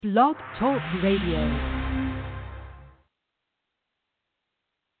Blog Talk Radio.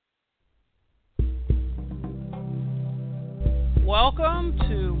 Welcome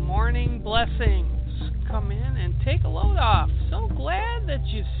to Morning Blessings. Come in and take a load off. So glad that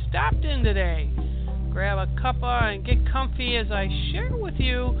you stopped in today. Grab a cuppa and get comfy as I share with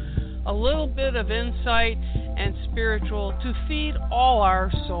you a little bit of insight and spiritual to feed all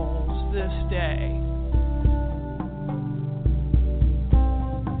our souls this day.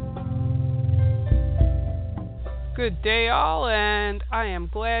 Good day all, and I am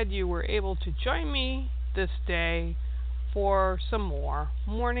glad you were able to join me this day for some more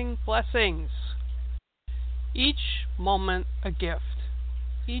morning blessings. Each moment a gift.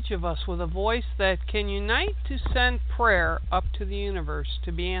 Each of us with a voice that can unite to send prayer up to the universe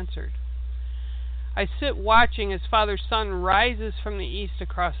to be answered. I sit watching as Father Sun rises from the east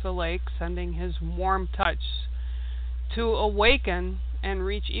across the lake, sending his warm touch to awaken and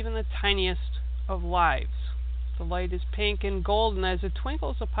reach even the tiniest of lives. The light is pink and golden as it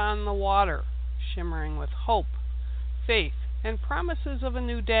twinkles upon the water, shimmering with hope, faith, and promises of a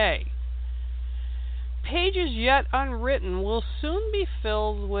new day. Pages yet unwritten will soon be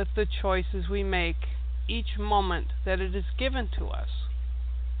filled with the choices we make each moment that it is given to us,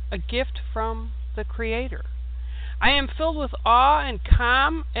 a gift from the Creator. I am filled with awe and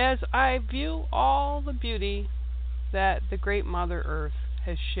calm as I view all the beauty that the great Mother Earth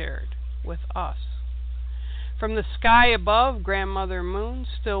has shared with us. From the sky above, Grandmother Moon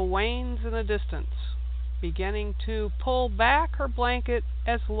still wanes in the distance, beginning to pull back her blanket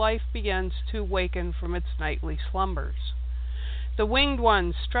as life begins to waken from its nightly slumbers. The winged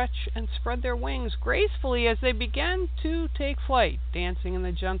ones stretch and spread their wings gracefully as they begin to take flight, dancing in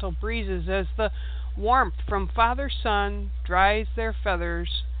the gentle breezes as the warmth from Father Sun dries their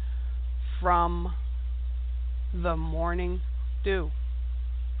feathers from the morning dew.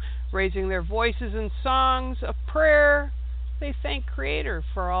 Raising their voices in songs of prayer, they thank Creator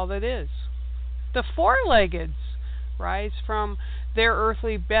for all that is. The four-leggeds rise from their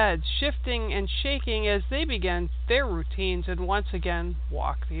earthly beds, shifting and shaking as they begin their routines and once again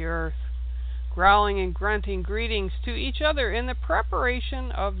walk the earth, growling and grunting greetings to each other in the preparation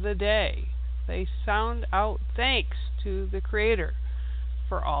of the day. They sound out thanks to the Creator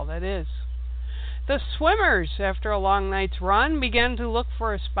for all that is. The swimmers, after a long night's run, begin to look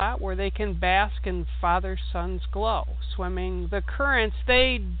for a spot where they can bask in Father Sun's glow. Swimming the currents,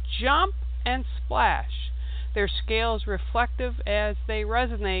 they jump and splash, their scales reflective as they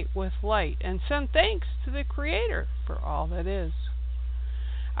resonate with light, and send thanks to the Creator for all that is.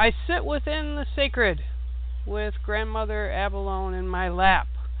 I sit within the sacred, with Grandmother Abalone in my lap.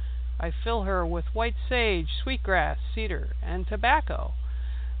 I fill her with white sage, sweetgrass, cedar, and tobacco,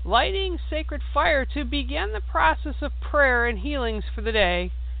 lighting sacred fire to begin the process of prayer and healings for the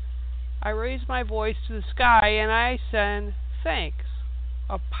day. I raise my voice to the sky and I send thanks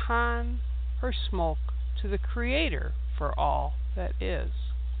upon her smoke to the Creator for all that is.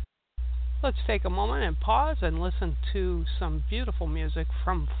 Let's take a moment and pause and listen to some beautiful music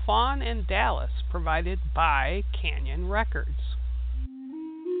from Fawn and Dallas, provided by Canyon Records.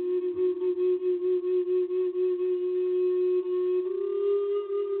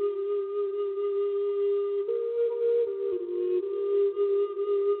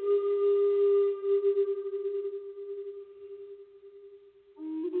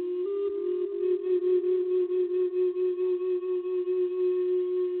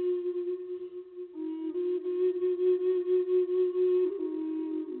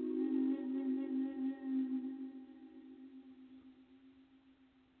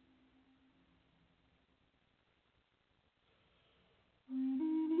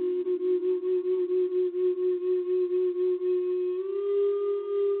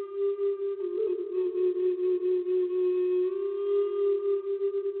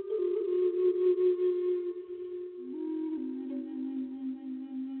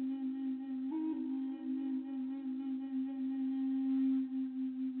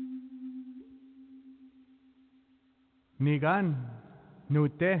 Nigan,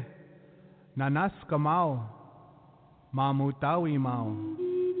 Nute, Nanas Kamau, Mamutawi Mao.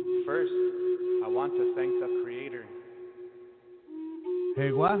 First, I want to thank the Creator.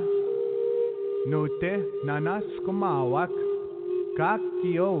 Hegwa, Nute, Nanas Kamawak,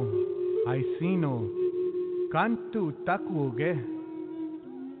 Kakio, Aisino, Kantu Takuge,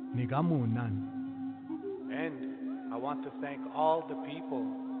 Nigamunan. And I want to thank all the people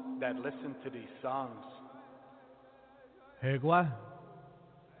that listen to these songs. Hegwa,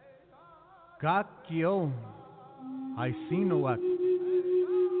 Kakio, Aisinoak,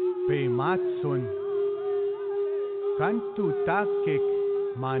 Pematsun, Kantu Takik,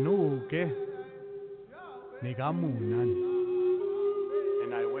 Manuke Nigamunan.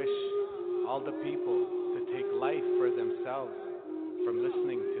 And I wish all the people to take life for themselves from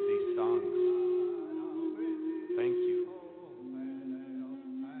listening to these songs. Thank you.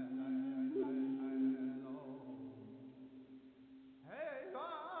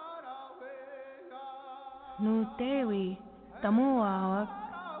 Nu tewi tamuawak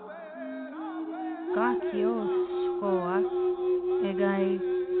kakios koak egai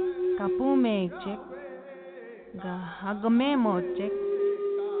kapumejek ga agamemojek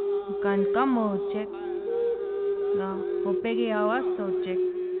kan kamojek ga opegi awasojek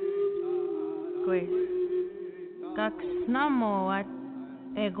pues kaksnamoat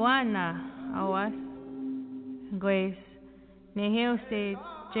eguana awas pues neheo se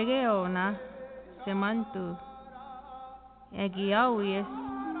chegeona semantu egiawies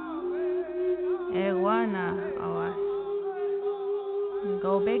eguana awas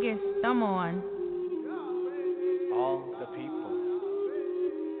go biggest tamoan. All the people.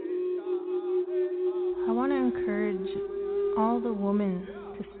 I want to encourage all the women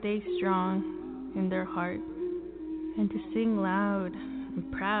to stay strong in their heart and to sing loud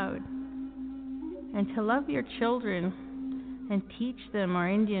and proud and to love your children and teach them our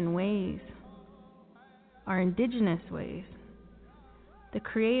Indian ways, our indigenous ways. The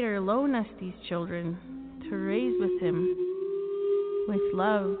Creator loaned us these children to raise with Him with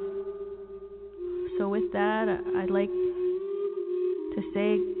love. So with that, I'd like to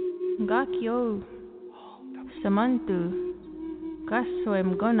say, Gakyo Samantu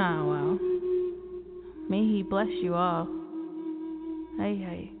Kaswem Gonawao. May He bless you all. Hey,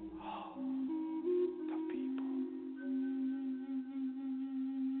 hey.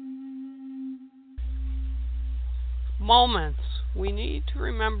 Moments. We need to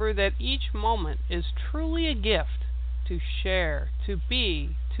remember that each moment is truly a gift to share, to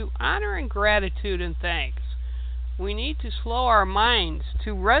be, to honor in gratitude and thanks. We need to slow our minds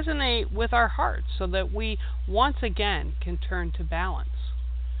to resonate with our hearts so that we once again can turn to balance.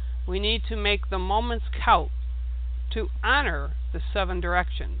 We need to make the moments count, to honor the 7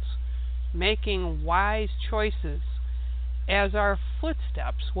 directions, making wise choices as our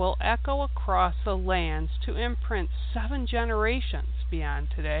footsteps will echo across the lands to imprint 7 generations beyond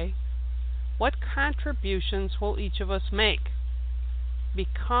today. What contributions will each of us make?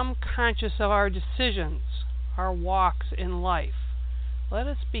 Become conscious of our decisions, our walks in life. Let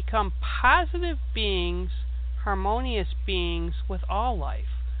us become positive beings, harmonious beings with all life,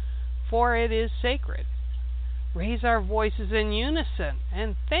 for it is sacred. Raise our voices in unison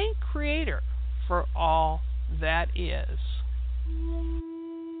and thank Creator for all that is.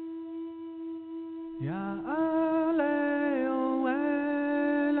 Ya ale o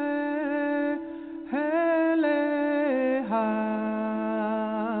ele hele ha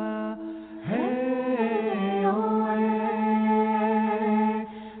he o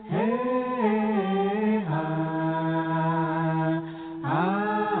he ha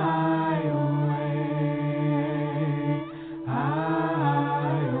ai o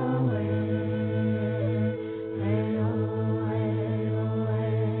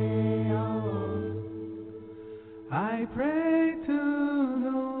I pray to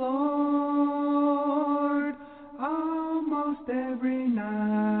the Lord almost every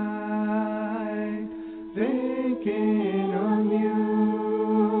night, thinking of you,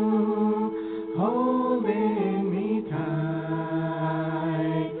 holding me tight.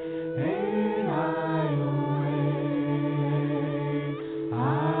 Hey, I away,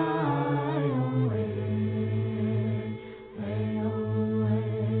 hey,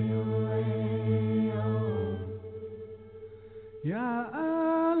 Ya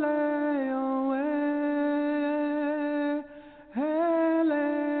ale o hele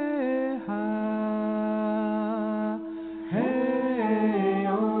ha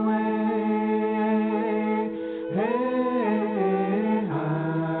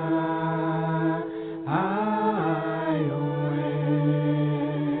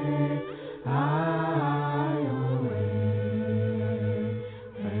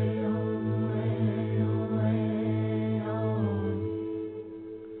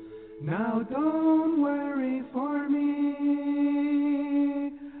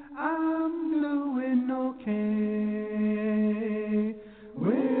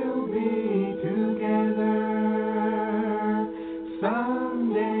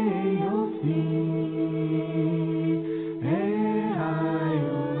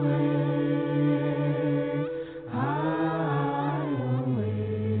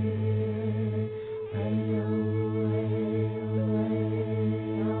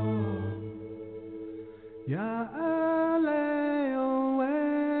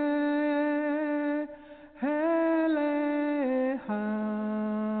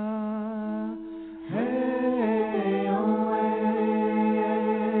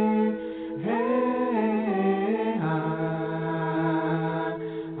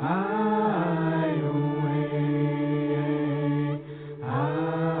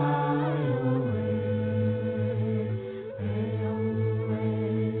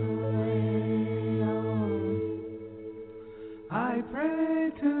pray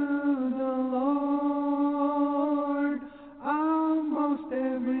to the Lord almost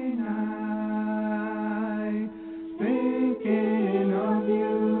every night, thinking of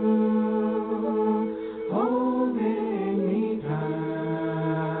you, holding me tight,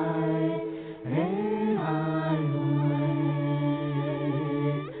 and hide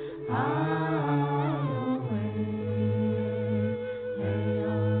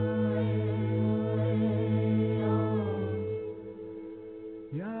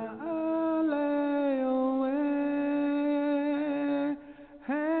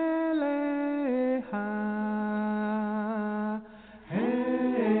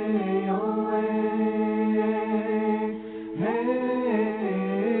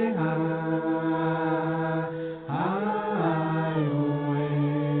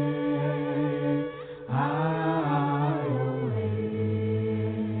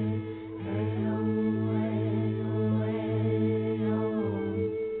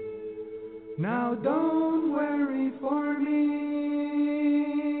Now don't worry for me,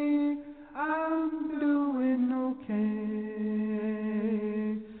 I'm doing okay.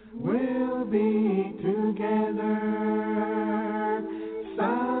 We'll be together,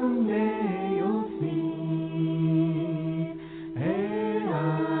 someday you'll see. And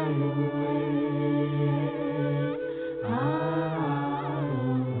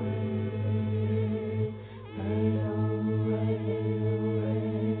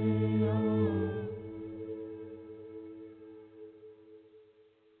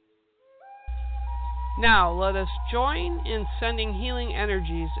Now let us join in sending healing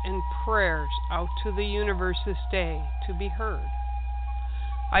energies and prayers out to the universe this day to be heard.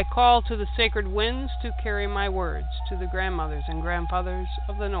 I call to the sacred winds to carry my words to the grandmothers and grandfathers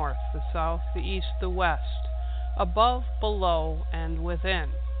of the north, the south, the east, the west, above, below, and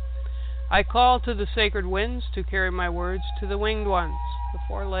within. I call to the sacred winds to carry my words to the winged ones, the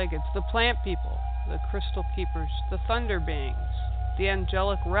four-leggeds, the plant people, the crystal keepers, the thunder beings, the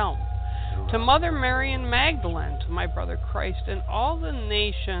angelic realm, to Mother Mary and Magdalene, to my brother Christ, and all the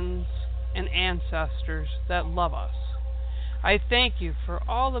nations and ancestors that love us. I thank you for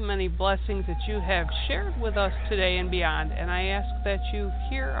all the many blessings that you have shared with us today and beyond, and I ask that you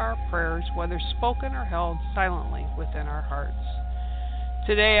hear our prayers, whether spoken or held silently within our hearts.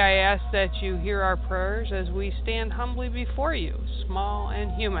 Today I ask that you hear our prayers as we stand humbly before you, small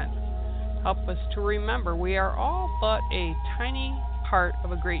and human. Help us to remember we are all but a tiny part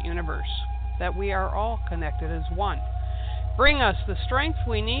of a great universe, that we are all connected as one. Bring us the strength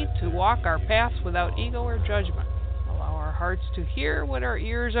we need to walk our paths without ego or judgment. Allow our hearts to hear what our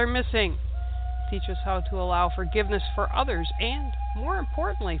ears are missing. Teach us how to allow forgiveness for others and, more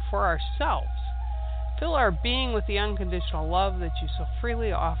importantly, for ourselves. Fill our being with the unconditional love that you so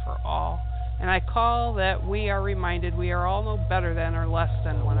freely offer all, and I call that we are reminded we are all no better than or less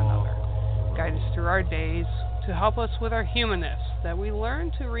than one another. Guide us through our days to help us with our humanness, that we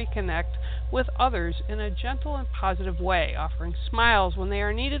learn to reconnect with others in a gentle and positive way, offering smiles when they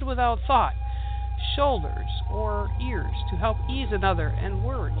are needed without thought, shoulders or ears to help ease another, and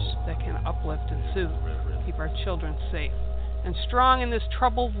words that can uplift and soothe. Keep our children safe and strong in this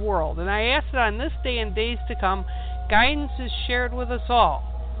troubled world. And I ask that on this day and days to come, guidance is shared with us all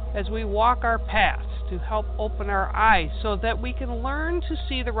as we walk our paths to help open our eyes so that we can learn to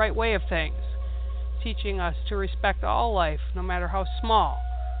see the right way of things, teaching us to respect all life, no matter how small.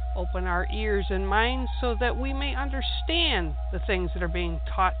 Open our ears and minds so that we may understand the things that are being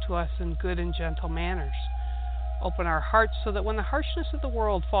taught to us in good and gentle manners. Open our hearts so that when the harshness of the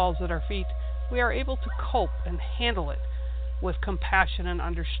world falls at our feet, we are able to cope and handle it with compassion and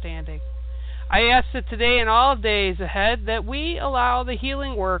understanding. I ask that today and all days ahead that we allow the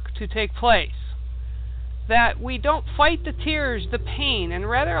healing work to take place, that we don't fight the tears, the pain, and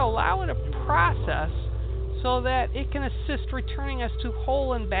rather allow it to process so that it can assist returning us to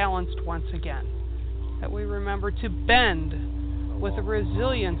whole and balanced once again. That we remember to bend with the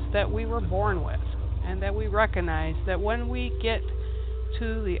resilience that we were born with, and that we recognize that when we get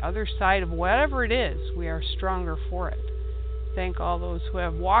to the other side of whatever it is, we are stronger for it. Thank all those who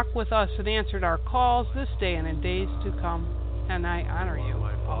have walked with us and answered our calls this day and in days to come, and I honor you.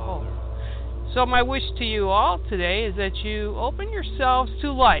 So my wish to you all today is that you open yourselves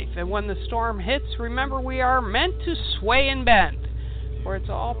to life, and when the storm hits, remember we are meant to sway and bend, for it's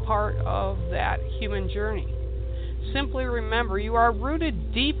all part of that human journey. Simply remember you are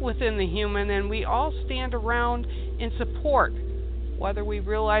rooted deep within the human, and we all stand around in support, whether we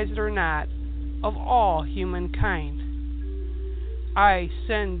realize it or not, of all humankind. I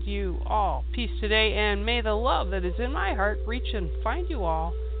send you all peace today, and may the love that is in my heart reach and find you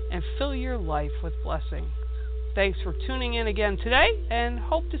all and fill your life with blessing. Thanks for tuning in again today, and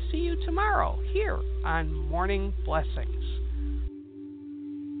hope to see you tomorrow here on Morning Blessings.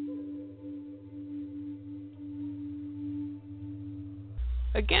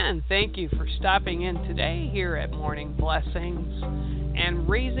 Again, thank you for stopping in today here at Morning Blessings and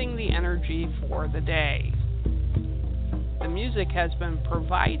raising the energy for the day. The music has been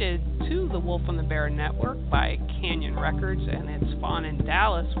provided to the Wolf and the Bear Network by Canyon Records and It's Fawn in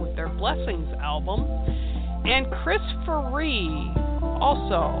Dallas with their Blessings album. And Chris Faree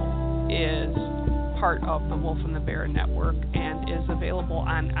also is part of the Wolf and the Bear Network and is available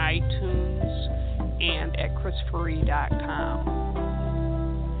on iTunes and at chrisfaree.com.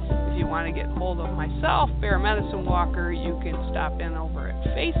 If you want to get hold of myself, Bear Medicinewalker, you can stop in over at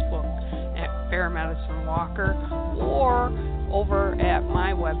Facebook at Bear Medicinewalker or over at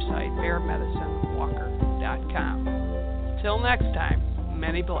my website, bearmedicinewalker.com. Till next time,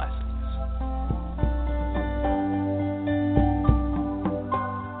 many blessings.